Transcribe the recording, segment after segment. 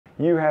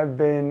you have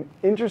been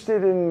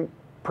interested in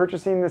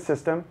purchasing the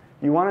system,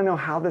 you want to know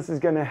how this is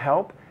going to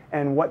help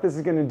and what this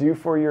is going to do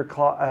for your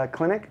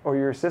clinic or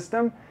your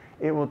system,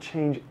 it will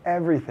change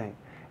everything.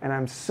 And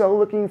I'm so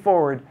looking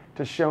forward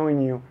to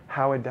showing you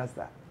how it does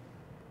that.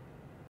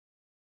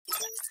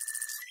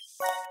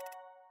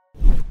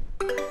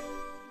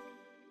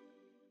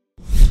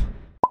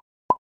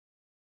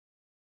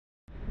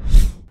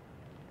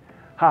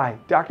 Hi,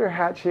 Dr.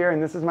 Hatch here,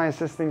 and this is my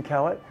assistant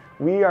Kellet.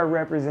 We are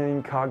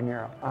representing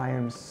Cognuro. I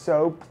am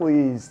so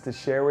pleased to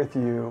share with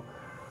you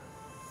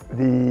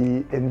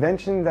the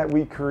invention that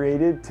we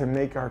created to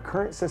make our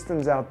current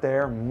systems out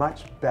there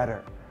much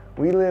better.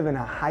 We live in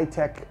a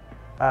high-tech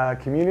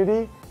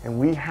community, and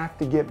we have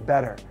to get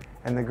better.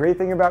 And the great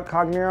thing about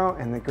Cognuro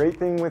and the great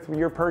thing with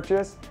your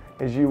purchase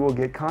is you will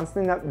get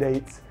constant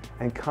updates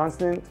and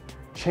constant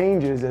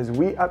changes as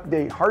we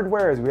update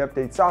hardware, as we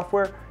update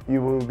software.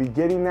 You will be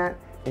getting that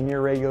in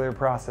your regular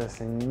process,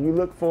 and you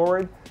look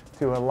forward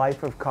to a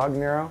life of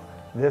Cognuro.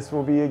 This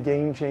will be a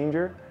game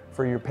changer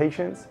for your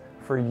patients,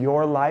 for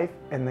your life,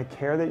 and the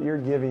care that you're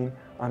giving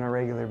on a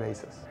regular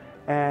basis.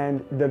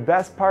 And the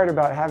best part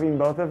about having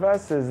both of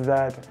us is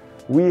that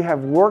we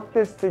have worked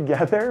this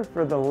together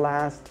for the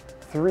last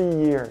 3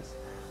 years,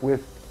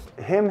 with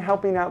him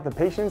helping out the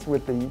patients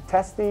with the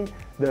testing,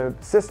 the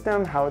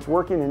system, how it's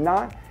working and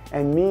not,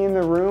 and me in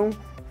the room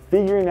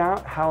figuring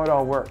out how it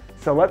all works.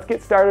 So let's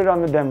get started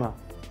on the demo.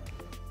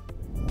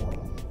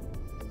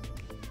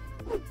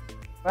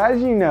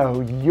 As you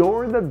know,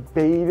 you're the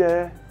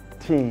beta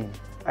team.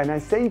 And I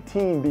say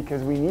team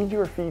because we need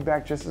your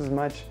feedback just as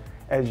much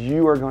as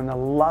you are going to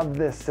love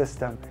this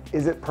system.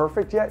 Is it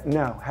perfect yet?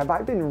 No. Have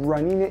I been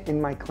running it in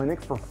my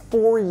clinic for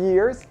 4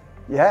 years?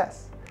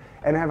 Yes.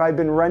 And have I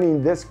been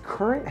running this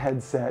current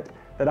headset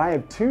that I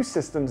have 2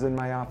 systems in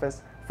my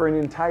office for an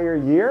entire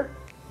year?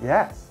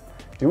 Yes.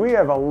 Do we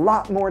have a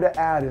lot more to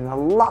add and a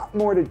lot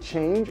more to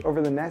change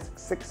over the next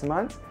 6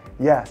 months?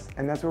 Yes.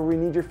 And that's where we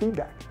need your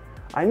feedback.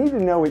 I need to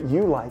know what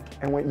you like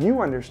and what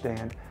you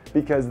understand,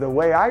 because the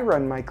way I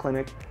run my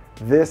clinic,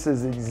 this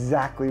is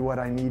exactly what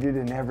I needed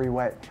in every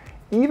way.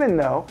 Even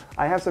though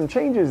I have some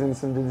changes and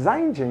some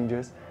design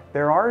changes,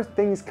 there are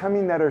things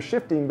coming that are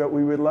shifting, but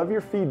we would love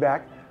your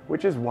feedback,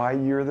 which is why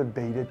you're the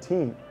beta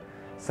team.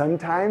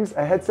 Sometimes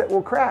a headset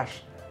will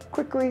crash.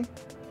 Quickly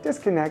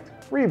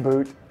disconnect,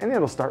 reboot, and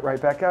it'll start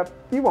right back up.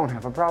 You won't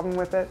have a problem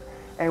with it,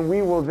 and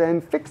we will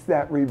then fix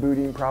that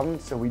rebooting problem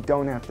so we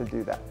don't have to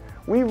do that.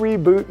 We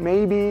reboot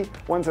maybe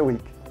once a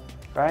week,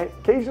 right?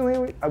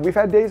 Occasionally, we've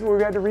had days where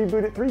we've had to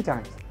reboot it 3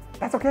 times.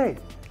 That's okay.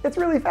 It's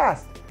really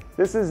fast.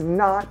 This is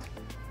not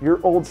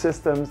your old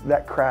systems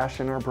that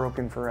crash and are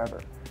broken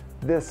forever.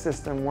 This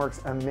system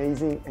works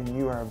amazing, and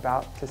you are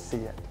about to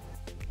see it.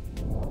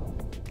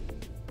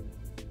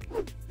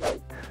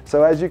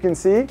 So as you can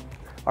see,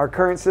 our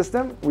current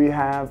system, we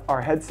have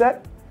our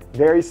headset,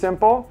 very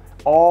simple,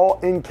 all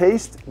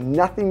encased,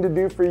 nothing to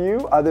do for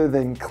you other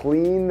than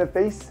clean the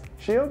face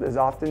shield as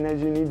often as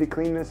you need to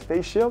clean this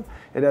face shield.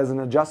 It has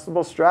an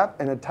adjustable strap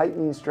and a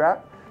tightening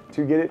strap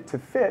to get it to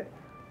fit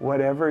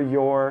whatever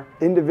your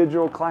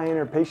individual client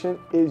or patient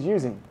is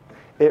using.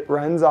 It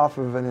runs off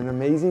of an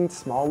amazing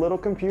small little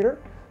computer.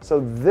 So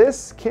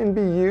this can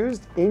be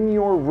used in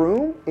your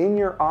room, in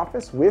your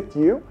office with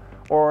you,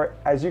 or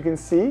as you can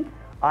see,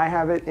 I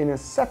have it in a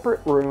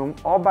separate room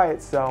all by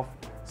itself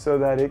so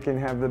that it can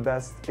have the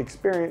best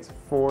experience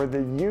for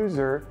the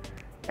user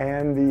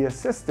and the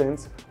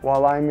assistants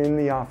while I'm in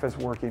the office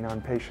working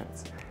on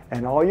patients.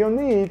 And all you'll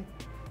need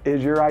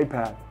is your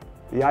iPad.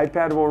 The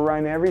iPad will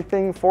run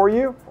everything for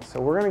you. So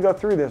we're going to go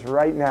through this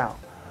right now.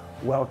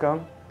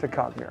 Welcome to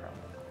Cognuro.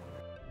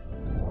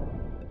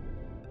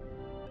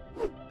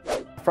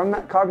 From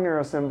that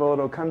Cognuro symbol,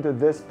 it'll come to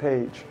this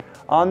page.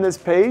 On this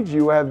page,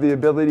 you have the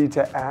ability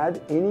to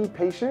add any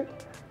patient.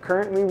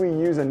 Currently, we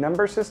use a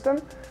number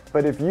system,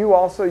 but if you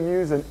also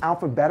use an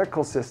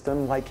alphabetical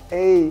system like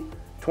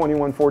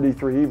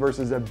A2143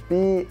 versus a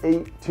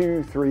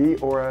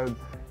B823 or a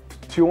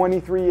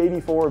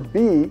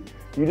 2384B,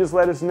 you just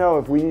let us know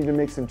if we need to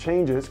make some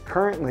changes.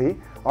 Currently,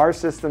 our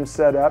system's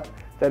set up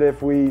that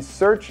if we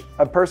search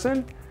a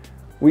person,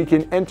 we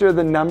can enter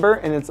the number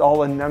and it's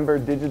all a number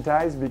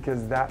digitized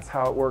because that's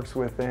how it works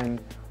within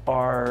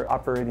our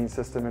operating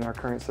system and our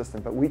current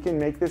system. But we can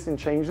make this and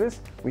change this.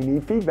 We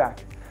need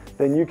feedback.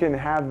 Then you can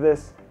have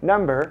this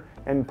number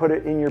and put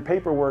it in your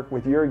paperwork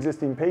with your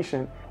existing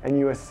patient and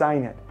you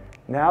assign it.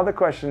 Now the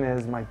question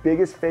is, my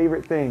biggest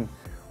favorite thing,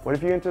 what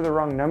if you enter the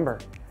wrong number?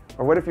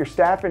 Or what if your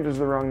staff enters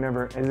the wrong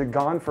number? Is it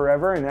gone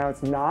forever and now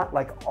it's not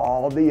like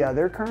all the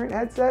other current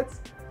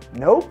headsets?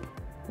 Nope.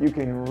 You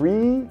can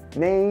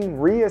rename,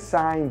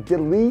 reassign,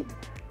 delete,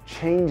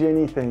 change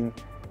anything.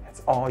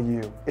 It's all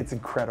you. It's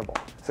incredible.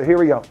 So here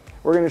we go.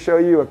 We're going to show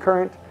you a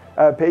current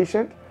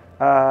patient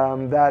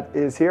that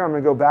is here. I'm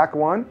going to go back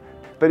one.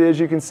 But as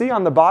you can see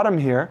on the bottom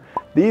here,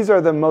 these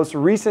are the most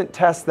recent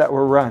tests that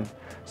were run.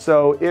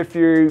 So if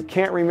you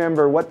can't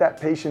remember what that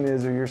patient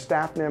is or your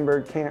staff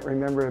member can't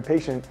remember a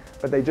patient,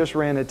 but they just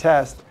ran a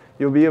test,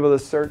 you'll be able to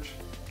search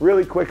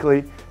really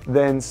quickly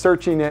than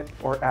searching it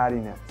or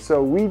adding it.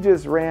 So we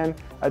just ran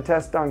a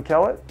test on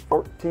Kellet,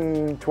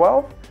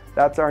 1412.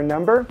 That's our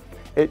number.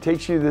 It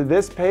takes you to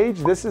this page.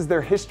 This is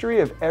their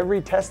history of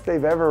every test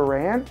they've ever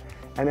ran.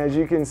 And as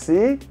you can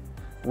see,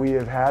 we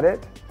have had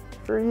it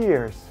for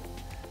years.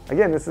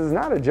 Again, this is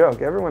not a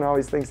joke. Everyone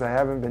always thinks I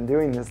haven't been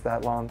doing this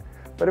that long.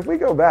 But if we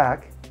go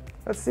back,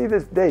 let's see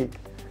this date,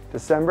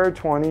 December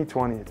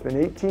 2020. It's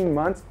been 18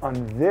 months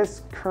on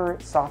this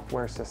current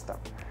software system.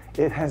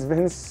 It has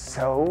been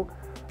so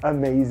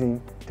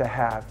amazing to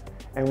have.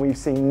 And we've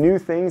seen new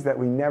things that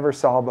we never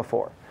saw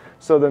before.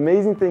 So the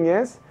amazing thing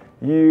is,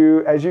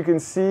 as you can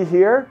see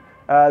here,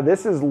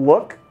 this is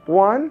Look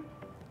 1.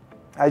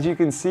 As you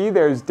can see,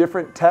 there's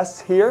different tests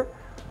here.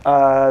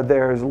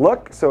 There's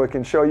Look, so it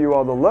can show you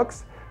all the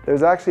looks.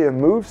 There's actually a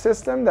Move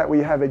system that we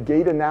have a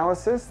gait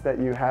analysis, that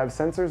you have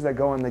sensors that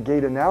go on the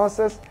gait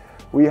analysis.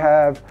 We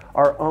have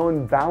our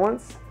own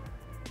balance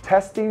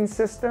testing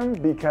system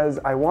because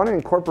I want to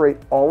incorporate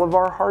all of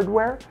our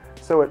hardware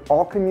so it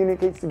all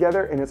communicates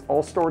together and it's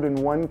all stored in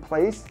one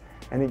place,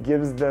 and it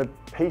gives the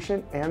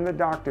patient and the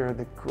doctor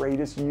the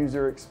greatest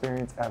user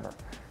experience ever.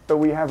 But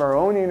we have our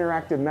own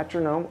interactive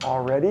metronome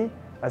already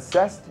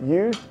assessed,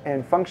 used,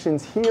 and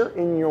functions here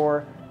in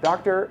your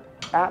doctor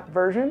app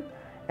version.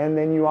 And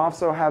then you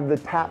also have the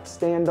TAP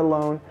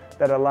standalone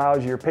that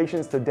allows your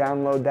patients to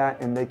download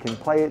that and they can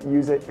play it,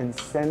 use it, and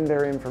send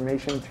their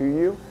information to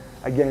you.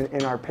 Again,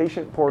 in our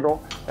patient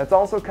portal, that's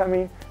also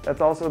coming.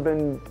 That's also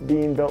been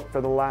being built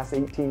for the last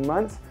 18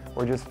 months.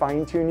 We're just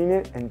fine-tuning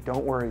it, and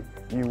don't worry,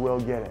 you will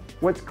get it.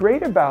 What's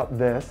great about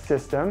this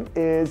system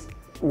is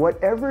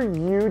whatever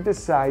you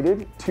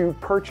decided to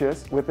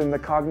purchase within the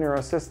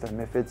Cognuro system,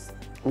 if it's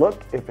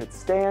Look, if it's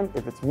Stand,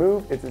 if it's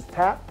Move, if it's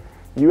Tap,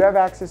 you have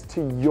access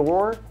to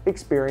your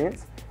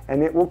experience,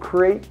 and it will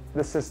create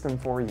the system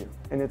for you,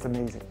 and it's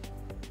amazing.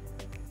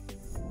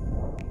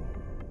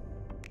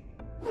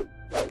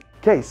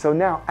 Okay, so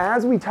now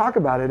as we talk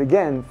about it,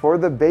 again, for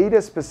the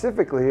beta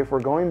specifically, if we're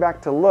going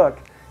back to Look,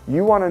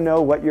 you want to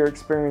know what your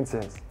experience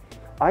is.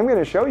 I'm going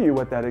to show you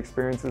what that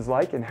experience is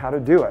like and how to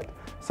do it.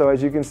 So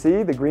as you can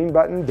see, the green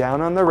button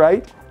down on the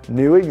right,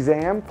 New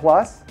Exam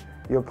Plus,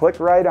 you'll click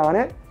right on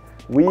it.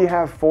 We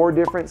have 4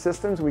 different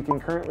systems we can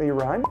currently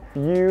run.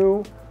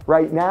 You,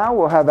 right now,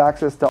 will have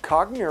access to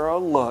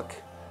Cognuro Look,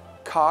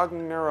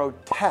 Cognuro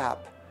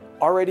Tap,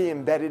 already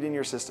embedded in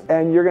your system.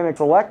 And you're going to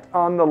select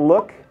on the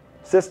Look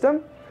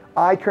system.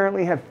 I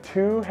currently have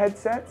 2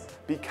 headsets.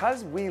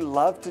 Because we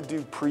love to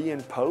do pre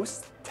and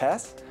post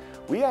tests,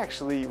 we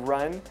actually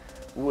run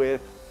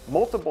with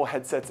multiple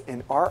headsets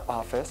in our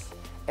office,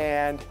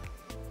 and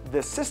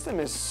the system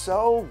is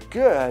so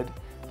good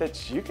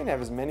that you can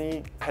have as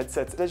many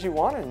headsets as you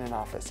want in an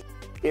office.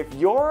 If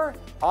your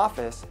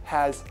office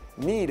has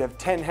need of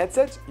 10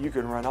 headsets, you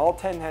can run all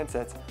 10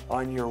 headsets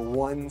on your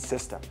one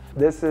system.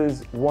 This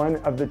is one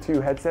of the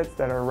 2 headsets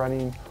that are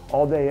running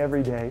all day,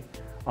 every day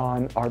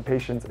on our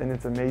patients, and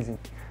it's amazing.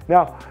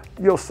 Now,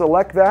 you'll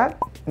select that.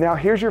 Now,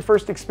 here's your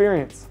first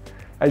experience.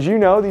 As you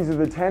know, these are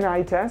the 10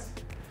 eye tests.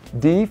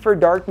 D for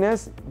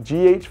darkness,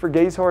 GH for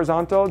gaze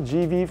horizontal,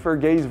 GV for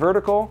gaze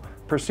vertical,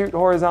 pursuit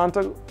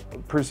horizontal,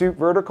 pursuit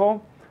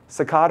vertical,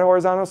 saccade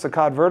horizontal,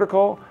 saccade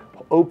vertical,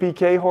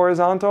 OPK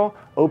horizontal,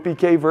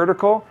 OPK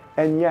vertical,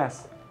 and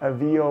yes, a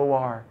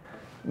VOR.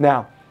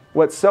 Now,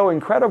 what's so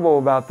incredible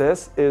about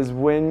this is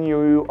when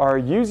you are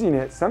using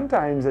it,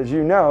 sometimes, as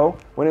you know,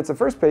 when it's a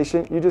first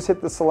patient, you just hit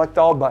the select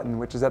all button,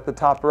 which is at the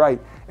top right,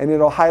 and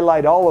it'll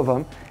highlight all of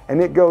them,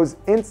 and it goes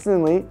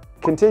instantly,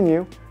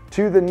 continue,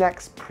 to the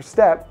next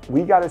step.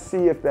 We got to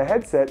see if the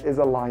headset is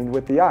aligned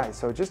with the eye.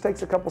 So it just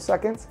takes a couple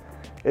seconds.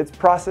 It's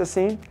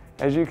processing,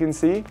 as you can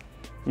see.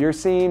 You're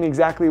seeing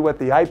exactly what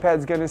the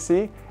iPad's going to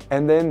see,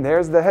 and then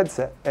there's the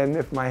headset. And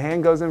if my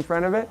hand goes in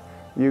front of it,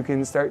 you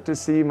can start to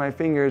see my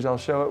fingers. I'll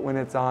show it when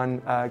it's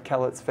on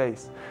Kellet's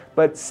face.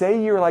 But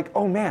say you're like,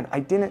 oh man, I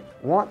didn't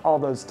want all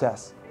those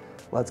tests.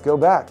 Let's go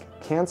back,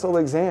 cancel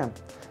exam.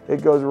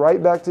 It goes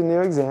right back to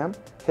new exam,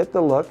 hit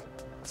the Look,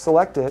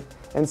 select it,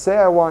 and say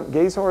I want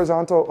gaze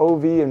horizontal,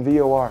 OV, and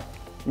VOR.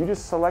 You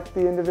just select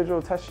the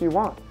individual test you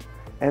want.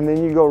 And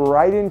then you go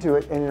right into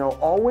it, and it'll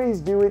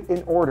always do it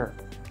in order.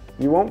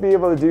 You won't be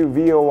able to do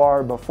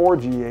VOR before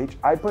GH.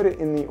 I put it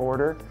in the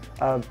order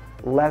of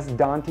less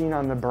daunting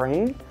on the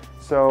brain.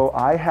 So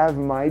I have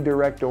my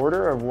direct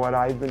order of what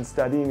I've been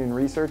studying and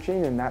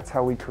researching, and that's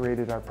how we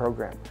created our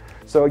program.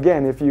 So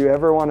again, if you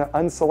ever want to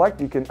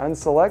unselect, you can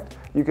unselect.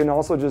 You can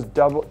also just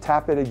double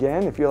tap it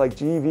again. If you're like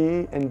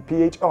GV and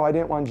PH, oh, I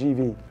didn't want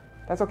GV.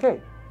 That's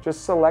okay.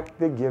 Just select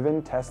the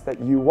given test that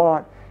you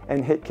want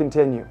and hit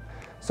continue.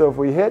 So if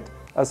we hit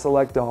a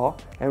select all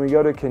and we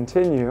go to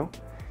continue,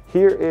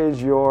 here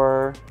is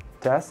your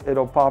test.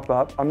 It'll pop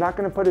up. I'm not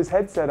going to put his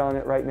headset on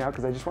it right now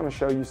because I just want to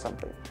show you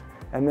something.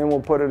 And then we'll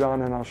put it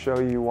on and I'll show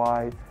you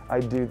why I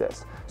do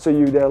this. So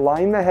you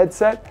align the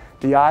headset,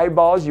 the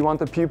eyeballs, you want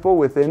the pupil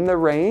within the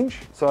range.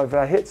 So if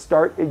I hit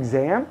start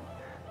exam,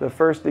 the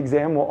first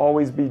exam will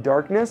always be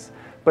darkness,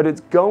 but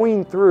it's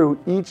going through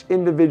each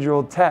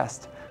individual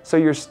test. So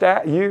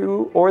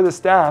you or the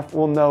staff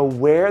will know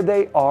where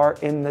they are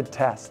in the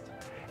test.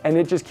 And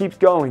it just keeps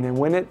going. And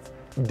when it's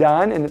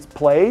done and it's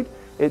played,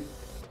 it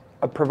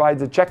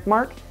provides a check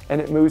mark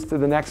and it moves to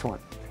the next one.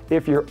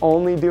 If you're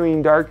only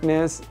doing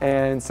darkness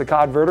and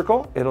saccade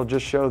vertical, it'll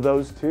just show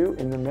those two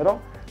in the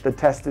middle. The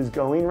test is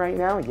going right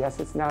now. Yes,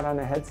 it's not on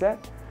a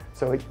headset,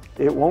 so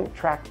it won't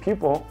track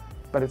pupil,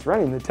 but it's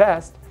running the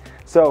test.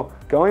 So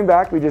going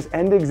back, we just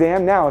end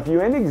exam. Now, if you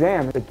end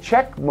exam, the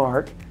check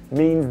mark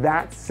means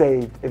that's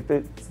saved. If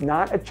it's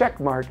not a check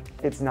mark,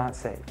 it's not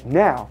saved.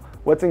 Now,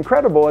 what's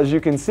incredible, as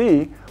you can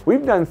see,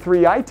 we've done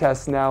 3 eye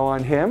tests now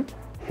on him.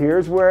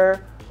 Here's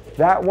where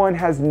that one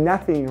has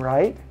nothing,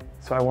 right?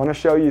 So I want to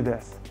show you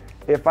this.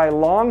 If I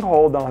long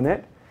hold on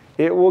it,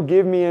 it will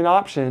give me an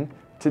option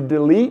to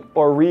delete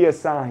or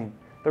reassign.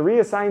 The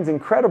reassign is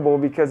incredible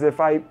because if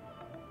I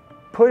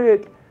put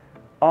it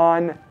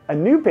on a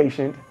new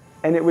patient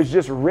and it was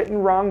just written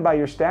wrong by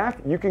your staff,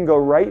 you can go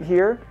right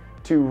here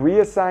to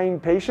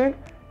reassign patient,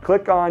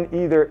 click on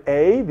either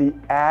A, the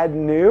add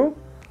new.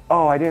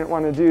 Oh, I didn't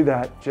want to do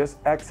that, just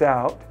X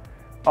out.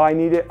 Oh, I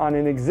need it on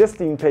an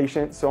existing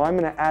patient, so I'm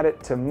going to add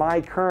it to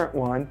my current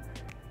one,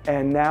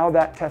 and now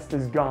that test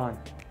is gone.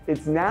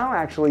 It's now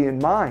actually in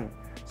mine.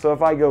 So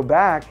if I go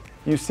back,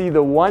 you see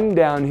the 1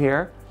 down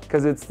here,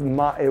 because it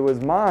was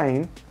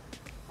mine.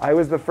 I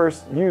was the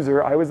first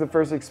user, I was the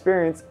first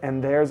experience,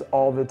 and there's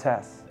all the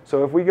tests.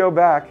 So if we go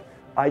back,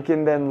 I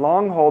can then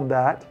long hold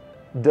that,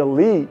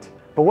 delete,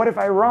 but what if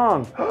I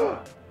wrong?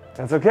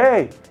 That's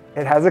okay.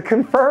 It has a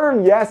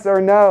confirm yes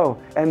or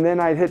no, and then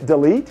I'd hit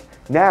delete.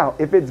 Now,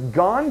 if it's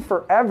gone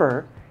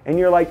forever, and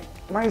you're like,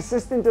 my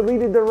assistant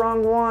deleted the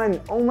wrong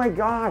one, oh my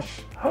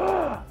gosh,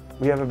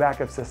 we have a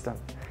backup system.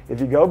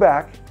 If you go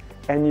back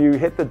and you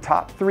hit the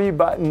top 3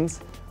 buttons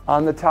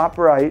on the top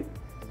right,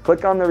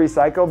 click on the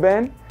recycle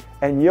bin,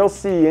 and you'll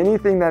see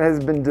anything that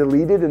has been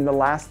deleted in the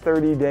last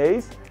 30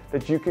 days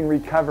that you can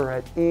recover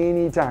at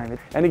any time.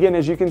 And again,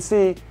 as you can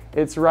see,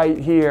 it's right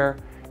here,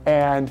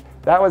 and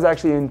that was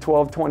actually in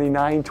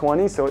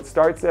 12/29/20, so it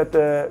starts at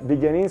the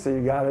beginning, so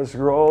you gotta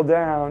scroll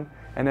down.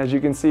 And as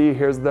you can see,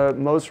 here's the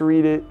most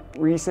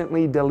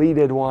recently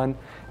deleted one,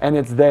 and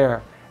it's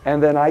there.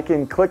 And then I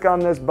can click on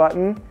this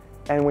button,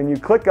 and when you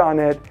click on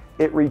it,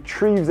 it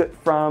retrieves it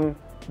from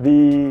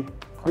the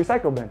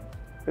recycle bin.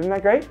 Isn't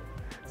that great?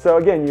 So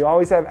again, you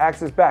always have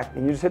access back,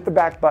 and you just hit the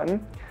back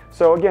button.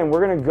 So again,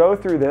 we're gonna go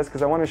through this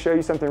because I wanna show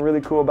you something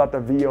really cool about the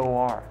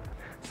VOR.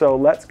 So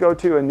let's go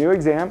to a new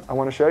exam. I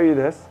wanna show you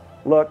this.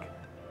 Look,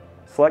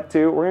 select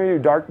 2. We're gonna do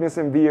darkness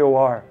and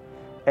VOR.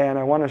 And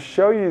I wanna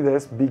show you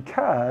this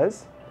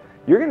because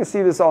you're gonna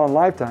see this all in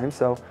lifetime.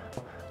 So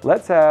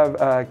let's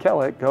have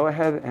Kellet go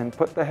ahead and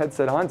put the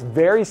headset on. It's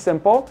very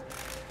simple.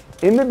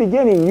 In the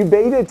beginning, you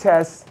beta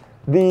test,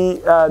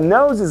 the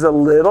nose is a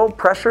little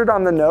pressured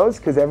on the nose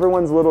because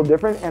everyone's a little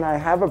different, and I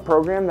have a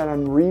program that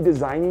I'm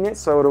redesigning it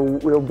so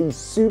it'll be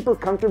super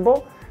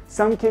comfortable.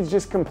 Some kids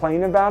just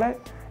complain about it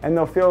and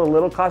they'll feel a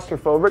little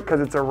claustrophobic because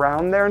it's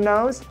around their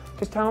nose.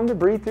 Just tell them to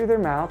breathe through their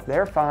mouth,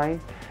 they're fine.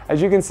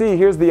 As you can see,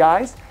 here's the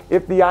eyes.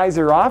 If the eyes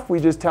are off, we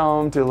just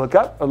tell them to look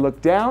up or look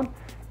down,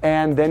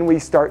 and then we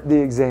start the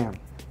exam.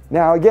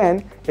 Now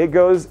again, it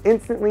goes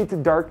instantly to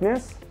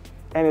darkness,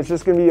 and it's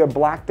just gonna be a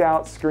blacked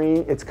out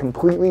screen. It's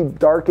completely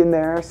dark in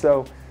there,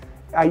 so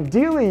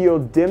ideally you'll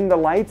dim the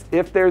lights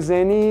if there's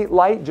any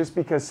light, just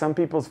because some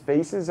people's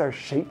faces are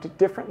shaped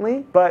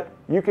differently, but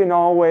you can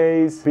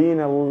always be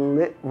in a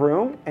lit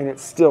room and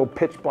it's still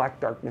pitch black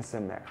darkness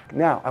in there.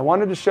 Now, I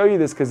wanted to show you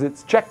this because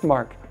it's check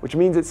mark, which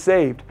means it's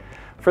saved.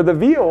 For the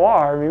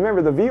VOR,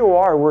 remember the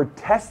VOR, we're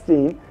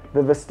testing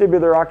the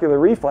vestibular ocular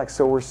reflex,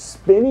 so we're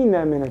spinning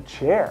them in a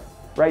chair.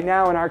 Right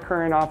now in our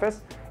current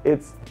office,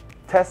 its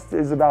test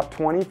is about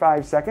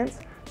 25 seconds.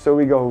 So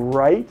we go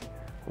right,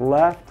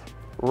 left,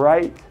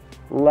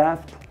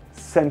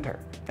 center.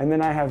 And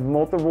then I have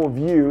multiple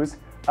views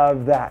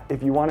of that.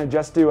 If you want to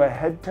just do a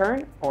head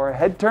turn or a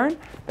head turn,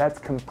 that's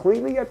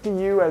completely up to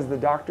you as the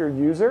doctor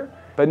user.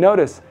 But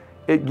notice,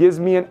 it gives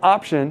me an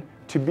option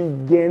to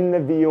begin the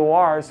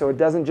VOR so it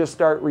doesn't just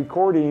start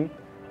recording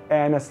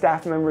and a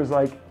staff member's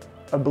like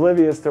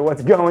oblivious to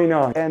what's going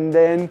on. And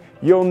then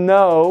you'll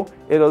know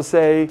it'll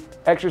say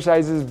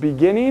exercises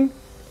beginning,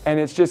 and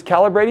it's just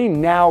calibrating,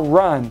 now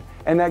run.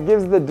 And that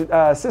gives the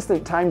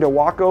assistant time to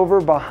walk over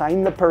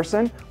behind the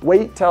person,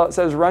 wait till it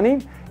says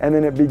running, and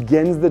then it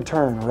begins the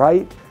turn,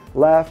 right,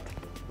 left,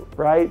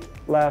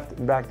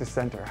 and back to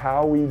center.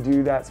 How we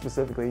do that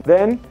specifically.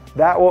 Then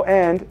that will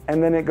end,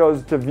 and then it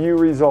goes to view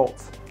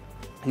results.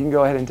 You can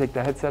go ahead and take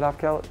the headset off,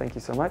 Kellet. Thank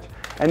you so much.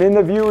 And in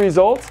the view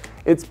results,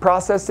 it's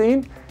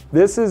processing.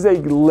 This is a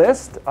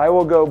list. I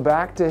will go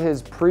back to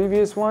his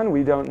previous one.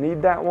 We don't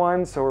need that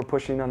one, so we're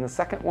pushing on the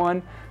second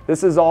one.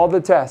 This is all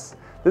the tests.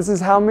 This is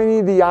how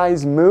many the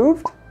eyes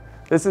moved.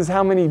 This is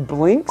how many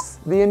blinks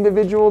the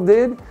individual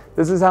did.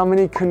 This is how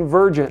many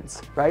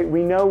convergence, right?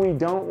 We know we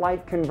don't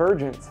like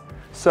convergence.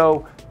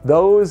 So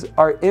those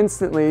are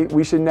instantly,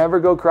 we should never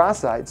go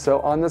cross-eyed.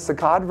 So on the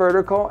saccade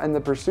vertical and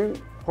the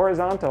pursuit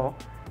horizontal,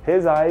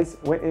 his eyes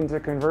went into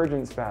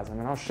convergent spasm.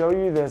 And I'll show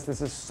you this.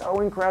 This is so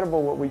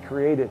incredible what we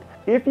created.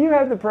 If you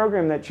have the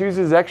program that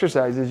chooses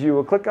exercises, you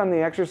will click on the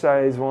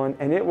exercise one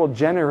and it will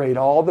generate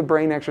all the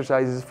brain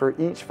exercises for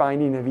each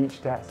finding of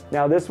each test.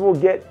 Now this will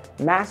get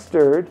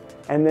mastered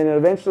and then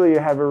eventually you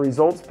have a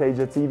results page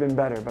that's even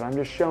better, but I'm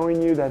just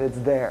showing you that it's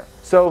there.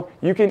 So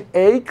you can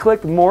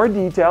click more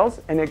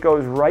details and it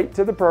goes right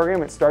to the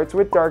program. It starts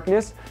with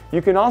darkness.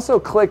 You can also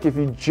click if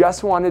you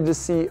just wanted to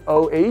see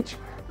OH.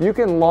 You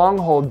can long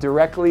hold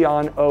directly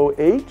on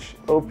OH,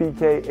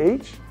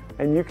 OPKH,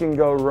 and you can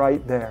go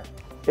right there.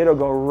 It'll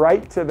go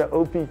right to the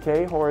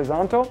OPK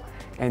horizontal,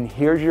 and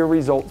here's your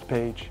results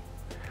page.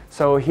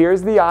 So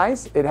here's the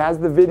eyes. It has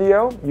the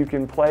video. You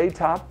can play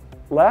top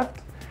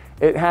left.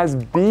 It has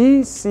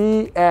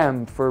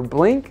BCM for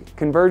blink,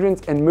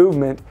 convergence, and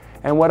movement.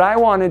 And what I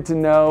wanted to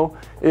know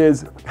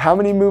is how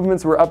many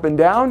movements were up and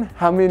down,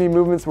 how many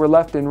movements were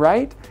left and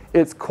right.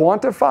 It's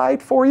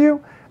quantified for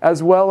you,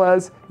 as well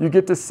as you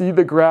get to see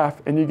the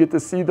graph and you get to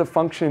see the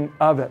function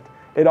of it.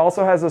 It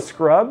also has a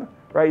scrub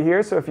right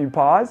here, so if you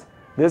pause,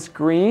 this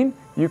green,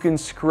 you can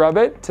scrub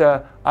it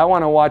to, I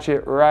want to watch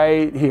it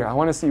right here. I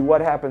want to see what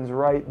happens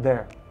right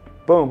there.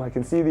 Boom, I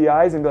can see the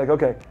eyes and be like,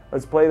 okay,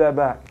 let's play that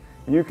back.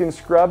 You can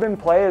scrub and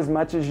play as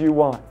much as you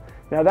want.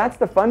 Now that's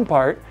the fun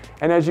part,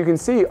 and as you can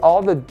see,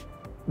 all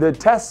the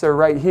tests are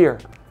right here.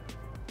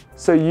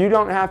 So you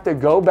don't have to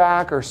go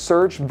back or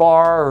search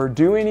bar or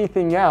do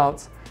anything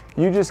else.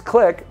 You just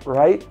click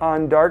right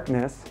on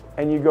darkness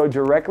and you go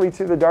directly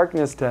to the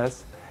darkness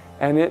test,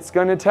 and it's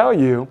going to tell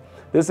you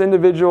this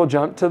individual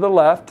jumped to the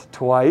left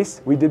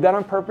twice. We did that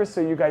on purpose so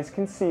you guys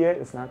can see it.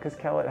 It's not because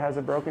Kellet has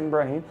a broken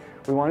brain.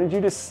 We wanted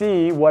you to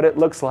see what it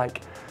looks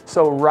like.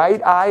 So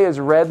right eye is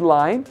red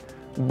line,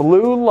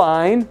 blue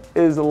line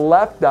is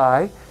left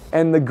eye,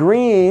 and the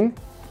green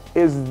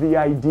is the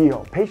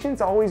ideal.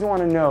 Patients always want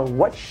to know,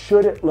 what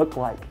should it look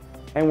like?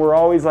 And we're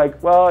always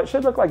like, well, it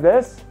should look like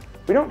this.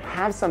 We don't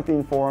have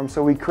something for them,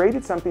 so we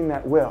created something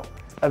that will.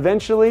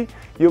 Eventually,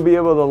 you'll be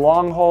able to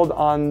long hold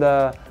on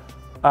the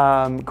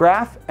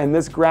graph, and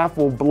this graph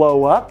will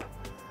blow up.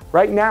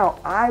 Right now,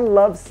 I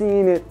love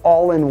seeing it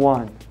all in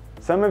one.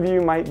 Some of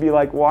you might be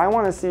like, well, I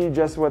want to see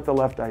just what the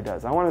left eye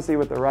does. I want to see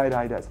what the right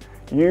eye does.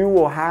 You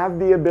will have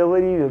the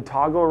ability to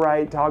toggle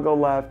right, toggle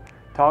left,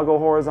 toggle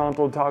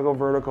horizontal, toggle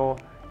vertical.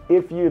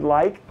 If you'd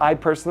like, I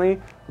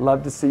personally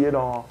love to see it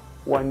all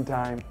one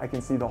time. I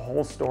can see the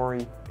whole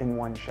story in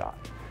one shot.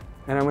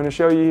 And I'm going to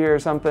show you here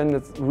something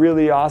that's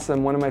really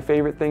awesome. One of my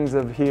favorite things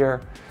of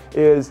here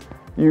is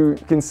you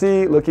can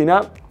see looking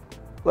up,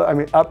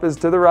 up is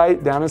to the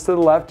right, down is to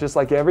the left, just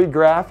like every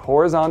graph,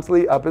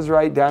 horizontally, up is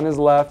right, down is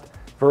left,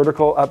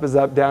 vertical, up is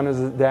up, down is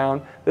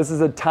down. This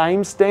is a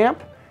time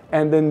stamp,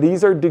 and then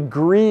these are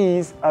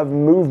degrees of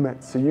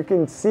movement. So you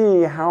can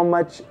see how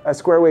much a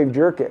square wave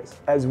jerk is.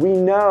 As we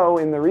know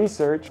in the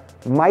research,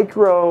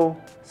 micro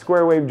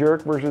square wave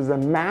jerk versus a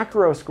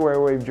macro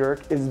square wave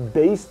jerk is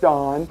based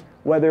on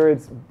whether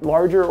it's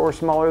larger or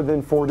smaller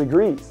than 4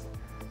 degrees.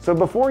 So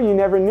before, you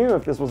never knew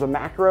if this was a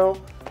macro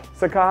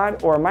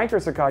saccade or a micro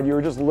saccade. You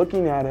were just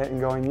looking at it and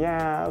going,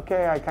 yeah,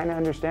 okay, I kind of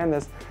understand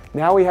this.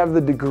 Now we have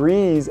the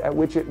degrees at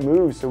which it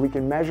moves, so we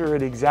can measure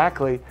it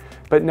exactly.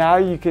 But now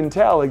you can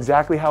tell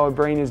exactly how a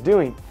brain is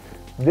doing.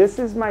 This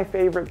is my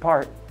favorite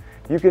part.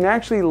 You can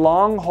actually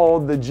long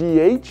hold the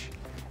GH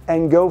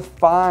and go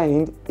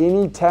find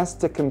any test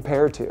to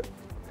compare to.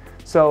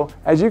 So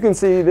as you can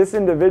see, this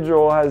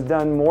individual has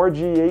done more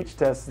GH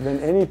tests than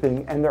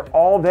anything, and they're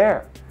all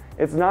there.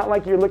 It's not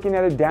like you're looking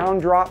at a down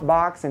drop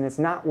box and it's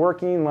not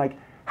working. Like,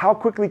 how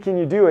quickly can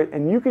you do it?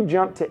 And you could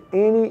jump to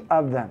any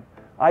of them.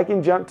 I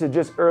can jump to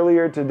just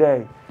earlier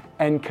today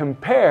and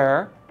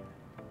compare,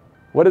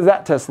 what does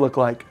that test look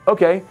like?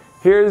 Okay,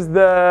 here's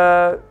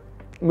the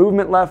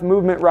movement left,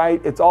 movement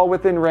right. It's all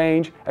within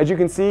range. As you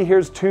can see,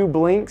 here's 2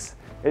 blinks.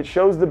 It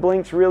shows the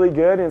blinks really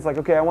good, and it's like,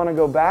 okay, I want to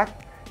go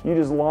back. You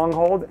just long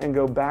hold and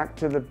go back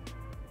to the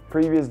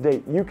previous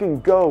date. You can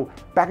go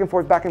back and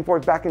forth, back and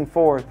forth, back and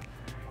forth,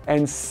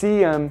 and see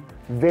them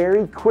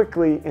very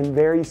quickly and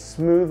very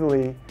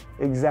smoothly,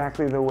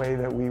 exactly the way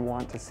that we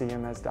want to see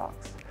them as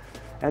docs.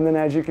 And then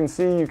as you can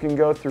see, you can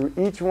go through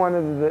each one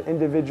of the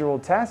individual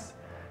tests,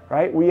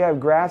 right? We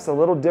have graphs a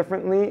little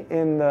differently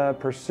in the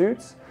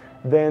pursuits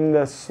than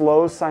the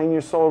slow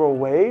sinusoidal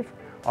wave.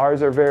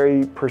 Ours are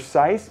very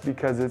precise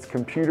because it's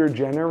computer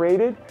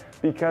generated.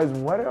 Because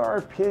what are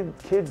our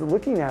kids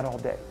looking at all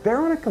day? They're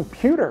on a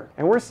computer,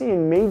 and we're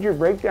seeing major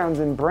breakdowns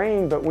in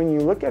brain, but when you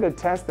look at a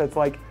test that's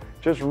like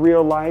just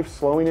real life,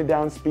 slowing it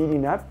down,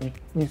 speeding up,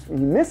 you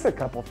miss a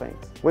couple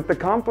things. With the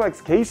complex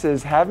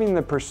cases, having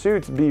the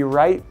pursuits be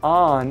right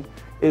on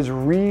is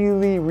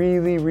really,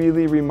 really,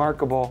 really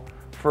remarkable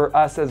for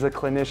us as a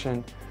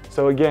clinician.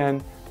 So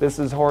again, this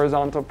is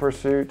horizontal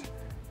pursuit,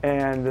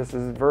 and this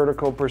is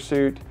vertical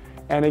pursuit.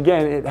 And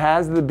again, it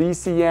has the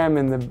BCM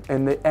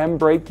and the M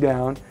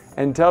breakdown,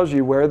 and tells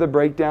you where the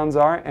breakdowns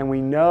are, and we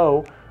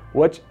know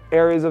which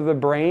areas of the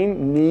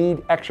brain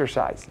need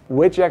exercise,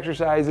 which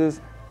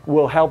exercises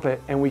will help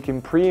it, and we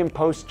can pre and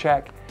post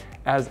check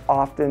as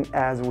often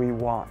as we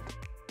want.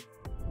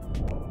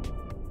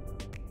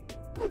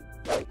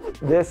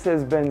 This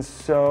has been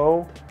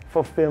so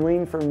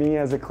fulfilling for me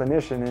as a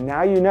clinician, and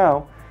now you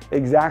know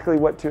exactly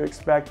what to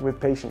expect with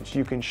patients.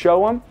 You can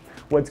show them.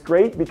 What's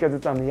great, because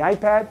it's on the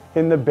iPad,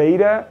 in the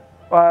beta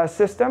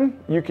system,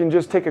 you can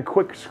just take a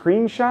quick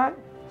screenshot,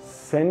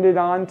 send it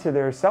on to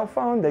their cell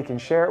phone. They can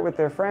share it with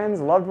their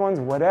friends, loved ones,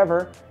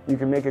 whatever. You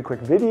can make a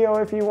quick video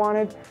if you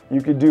wanted.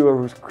 You could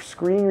do a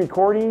screen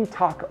recording,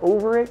 talk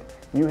over it.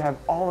 You have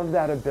all of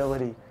that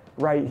ability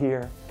right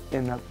here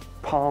in the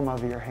palm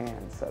of your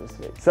hand, so to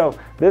speak. So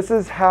this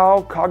is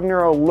how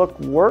Cognuro Look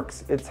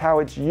works. It's how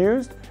it's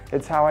used.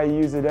 It's how I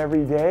use it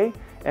every day,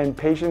 and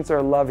patients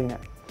are loving it.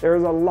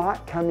 There's a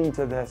lot coming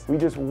to this. We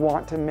just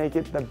want to make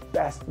it the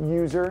best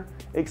user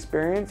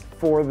experience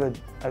for the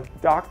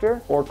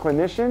doctor or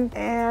clinician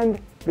and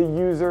the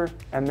user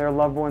and their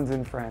loved ones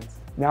and friends.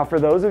 Now, for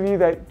those of you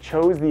that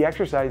chose the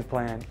exercise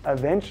plan,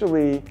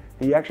 eventually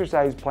the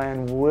exercise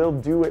plan will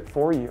do it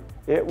for you.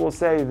 It will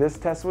say, this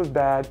test was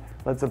bad,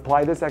 let's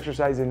apply this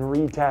exercise and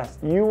retest.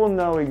 You will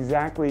know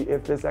exactly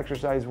if this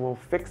exercise will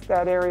fix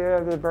that area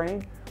of the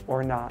brain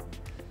or not.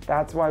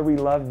 That's why we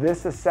love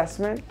this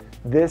assessment,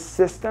 this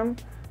system,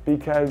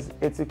 because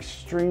it's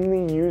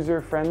extremely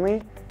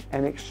user-friendly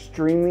and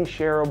extremely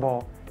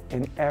shareable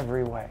in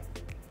every way.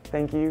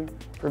 Thank you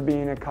for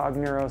being a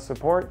Cognuro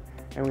support,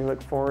 and we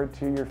look forward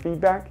to your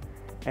feedback,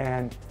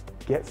 and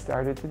get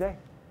started today.